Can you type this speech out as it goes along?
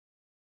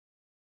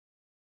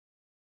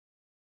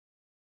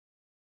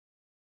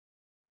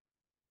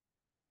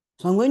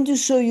So I'm going to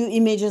show you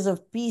images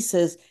of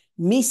pieces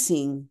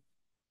missing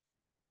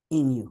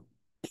in you.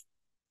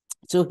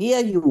 So here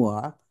you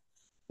are.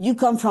 You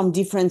come from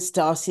different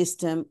star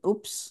system.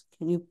 Oops,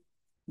 can you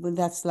put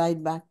that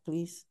slide back,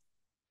 please?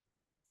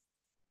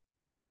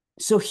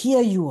 So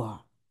here you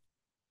are.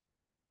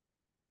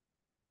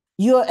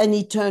 You're an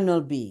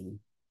eternal being.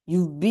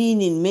 You've been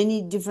in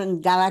many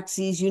different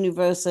galaxies,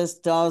 universes,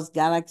 stars,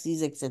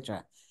 galaxies,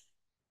 etc.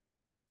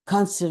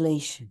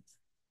 Constellations.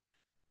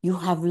 You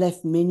have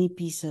left many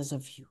pieces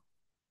of you.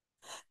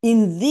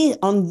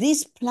 On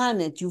this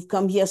planet, you've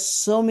come here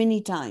so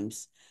many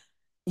times.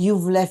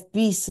 You've left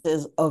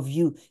pieces of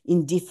you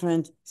in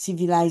different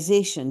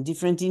civilization,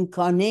 different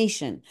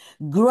incarnation.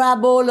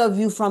 Grab all of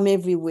you from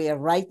everywhere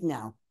right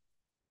now.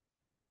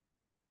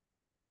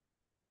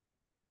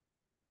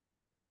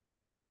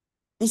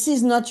 This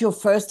is not your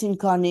first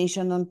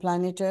incarnation on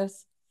planet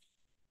Earth.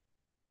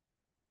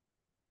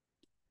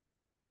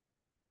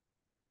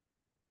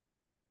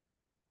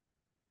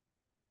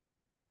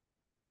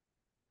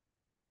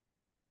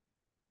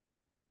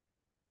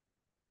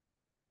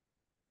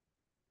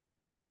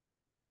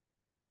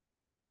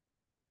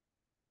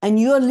 And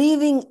you're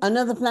leaving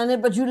another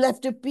planet, but you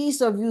left a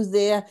piece of you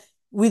there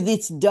with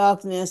its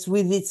darkness,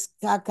 with its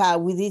caca,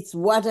 with its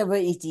whatever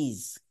it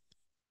is.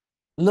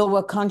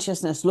 Lower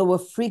consciousness, lower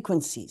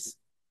frequencies.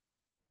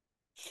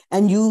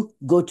 And you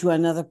go to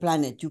another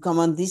planet. You come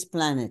on this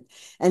planet.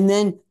 And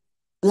then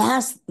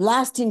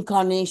last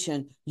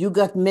incarnation, you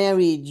got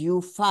married,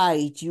 you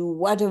fight, you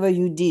whatever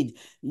you did,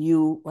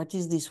 what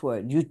is this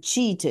word? You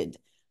cheated.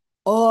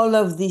 All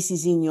of this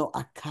is in your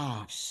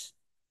Akash.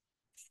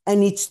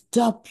 And it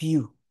stopped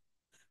you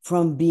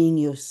from being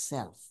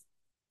yourself.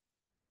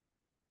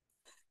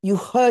 You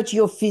hurt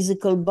your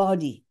physical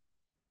body.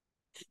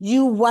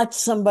 You watch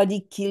somebody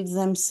kill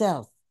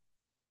themselves.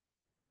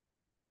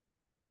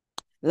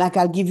 Like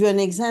I'll give you an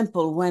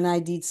example. When I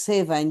did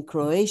Seva in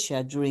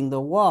Croatia during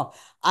the war,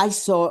 I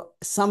saw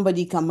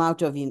somebody come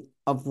out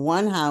of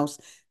one house,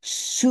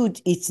 shoot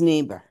its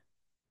neighbor,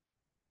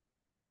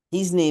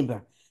 his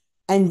neighbor.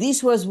 And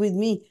this was with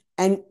me.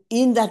 And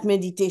in that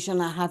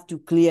meditation, I have to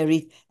clear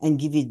it and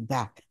give it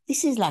back.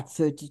 This is like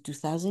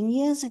 32,000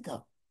 years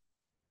ago.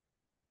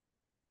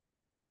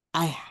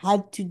 I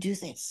had to do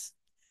this.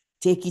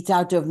 Take it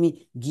out of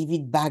me, give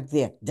it back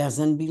there.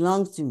 Doesn't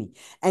belong to me.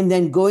 And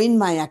then go in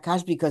my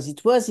Akash, because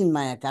it was in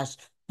my Akash,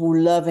 pour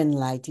love and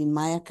light in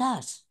my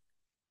Akash.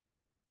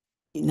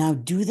 Now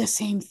do the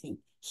same thing.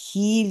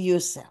 Heal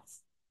yourself.